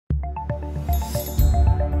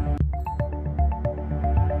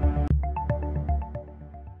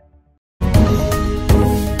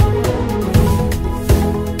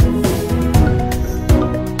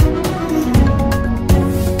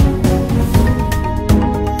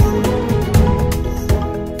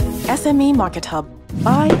SME Market Hub.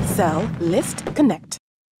 Buy, sell, list, connect.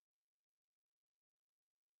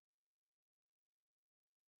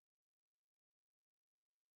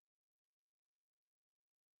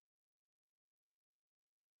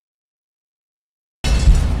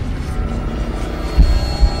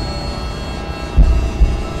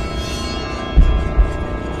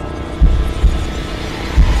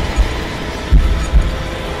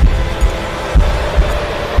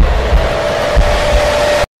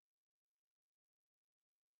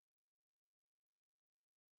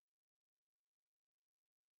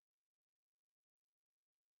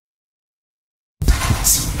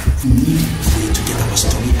 We need a way to get our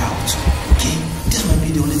story out. Okay? This might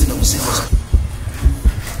be the only thing that will save us.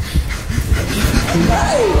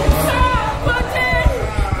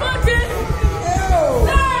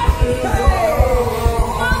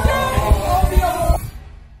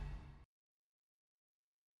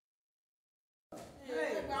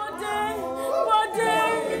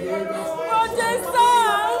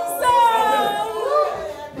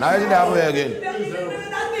 Now is it that way again?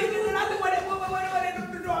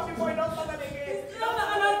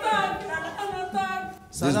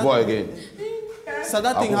 This boy again. So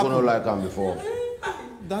that thing happened. I don't like him before.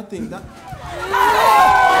 That thing, that.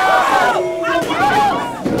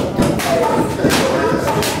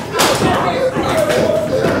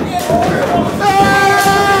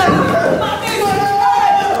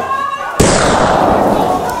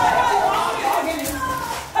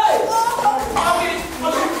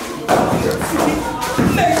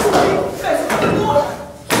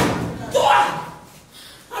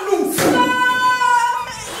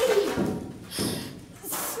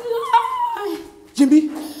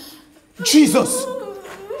 Jesus!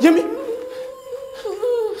 Yemi!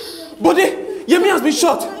 Bode! Yemi has been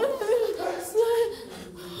shot!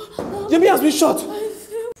 Yemi has been shot!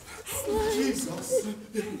 Jesus!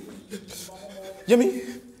 Yemi!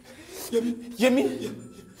 Yemi!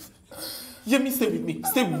 Yemi, stay with me.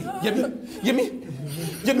 Stay with me. Yemi!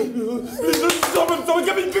 Please, someone,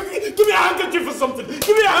 give me a handkerchief or something.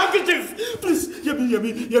 Give me a handkerchief. Please, Yemi.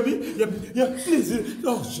 Please,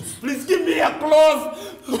 oh, please give me a cloth.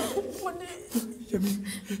 Yemi.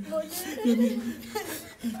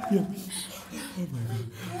 Oh my God.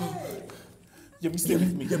 Yemi, stay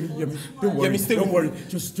with me. Yemi, don't worry. Yemi, stay. Don't worry.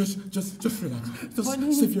 Just relax.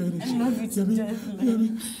 Just save your energy.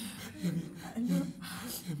 Yemi.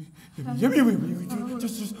 Yemi, wait.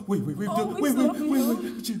 Just wait. Wait,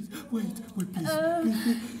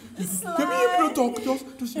 please. Yemi, don't talk.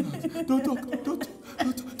 Just relax. Don't talk.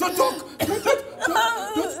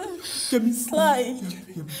 Yemi. Slide.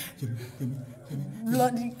 Yemi.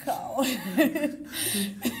 Bloody cow. Yemi,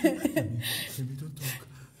 don't talk.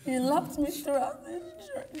 You loved me throughout this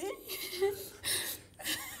journey.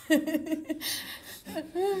 I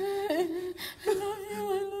love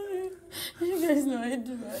you. You guys know I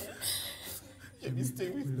do, right? Yemi, stay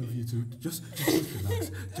with me. We love you too. Just relax.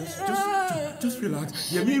 Just relax.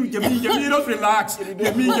 Yemi, don't relax.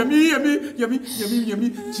 Yemi,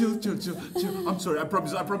 chill. I'm sorry. I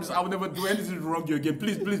promise. I will never do anything wrong to you again.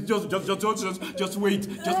 Please, just wait.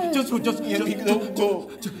 Just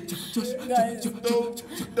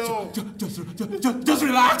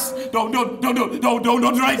relax. Don't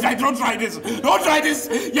try this. Don't try this.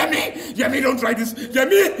 Yemi, don't try this.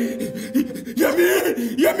 Yemi.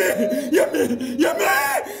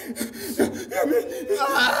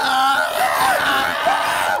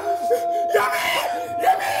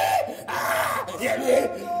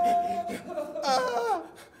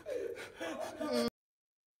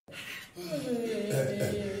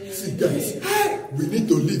 See, guys, we need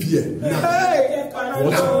to leave here now.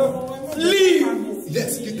 What? Now. Leave?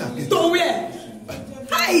 Yes, get out. To where?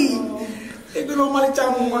 Hi! If you don't manage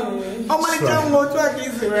not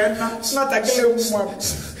a girl.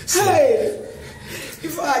 Hey!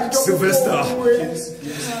 If I don't Sylvester.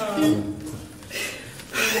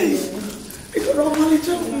 Hey! If you don't manage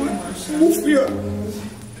move here.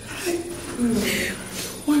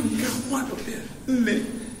 One of them.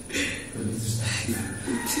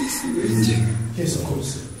 Yes, of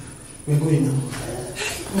course. We're going now.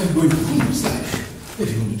 We're going. What are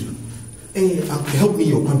you going to do? Hey, help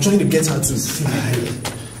me up. I'm trying to get her to slide.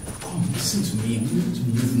 Come, listen to me. We need to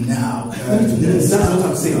move now. That's what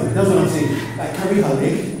I'm saying. Like, carry her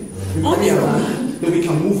leg. Then we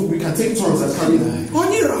can move. We can take turns and carry her.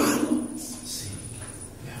 On your arm. See,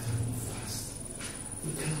 we have to move fast.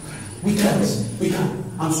 We can.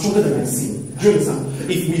 I'm stronger than I seem. Do you understand?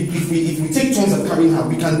 If we take turns at carrying her,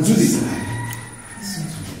 we can do this. Listen to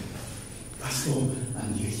me. Pastor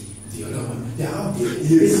and the other one, they are out there.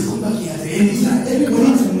 Yes. Come back here. Everybody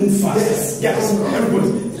needs to move fast. Yes,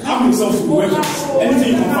 everybody. Arm yourself to weapons. Anything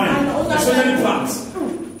you can find. Especially plants.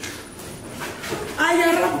 I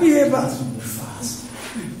am happy about Move fast.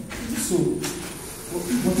 So,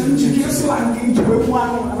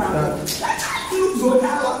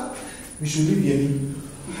 we should leave Yemi.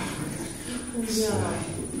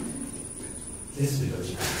 Let's be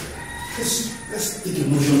logical. Let's take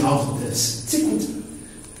emotion out of this. Take it.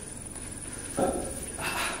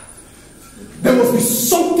 There must be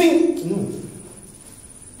something.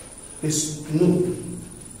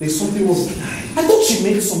 There's something wrong. I thought she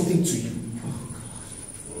meant something to you.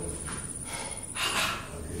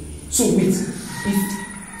 So wait,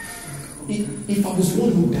 if I was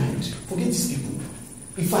one who died, forget these people.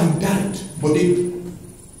 If I died, but you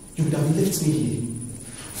would have left me here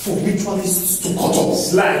for ritualists to cut off.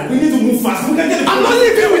 Slide. We need to move fast. We can get the I'm not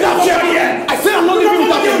leaving without her here. I said I'm not leaving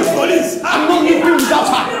without her. I'm not leaving without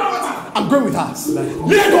her. I'm going with her.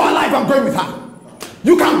 Let her go alive. I'm going with her.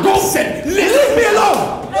 You can go. Leave me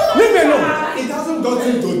alone. Leave me alone. It hasn't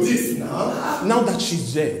gotten to this now. Now that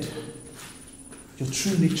she's dead, your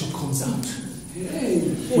true nature comes out.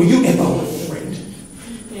 Were you ever a friend?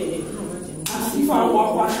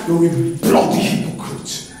 You're a bloody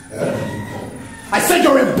hypocrite. I said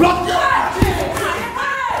you're a bloody.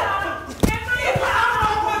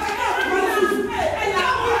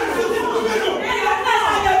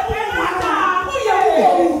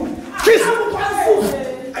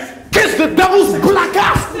 Kiss the devil's black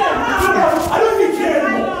ass. I don't even care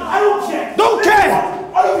anymore. I don't care. Don't care.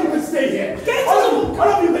 All of you can stay here. All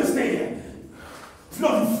of you can stay here.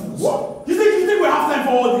 Bloody fools. What? You think we have time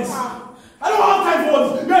for all this? I don't have time for all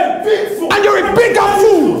this. You're a big fool. And you're a bigger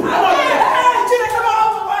fool.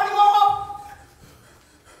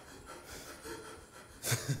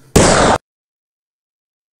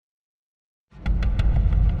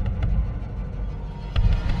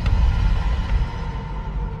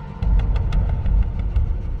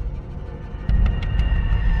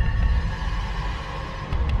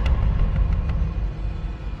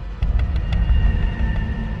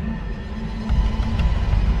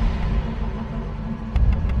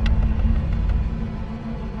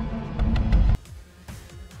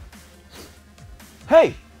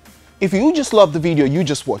 Hey, if you just loved the video you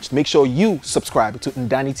just watched, make sure you subscribe to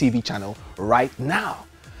NdaniTV channel right now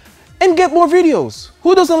and get more videos.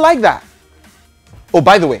 Who doesn't like that? Oh,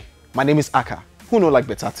 by the way, my name is Aka. Who know like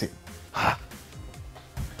better team?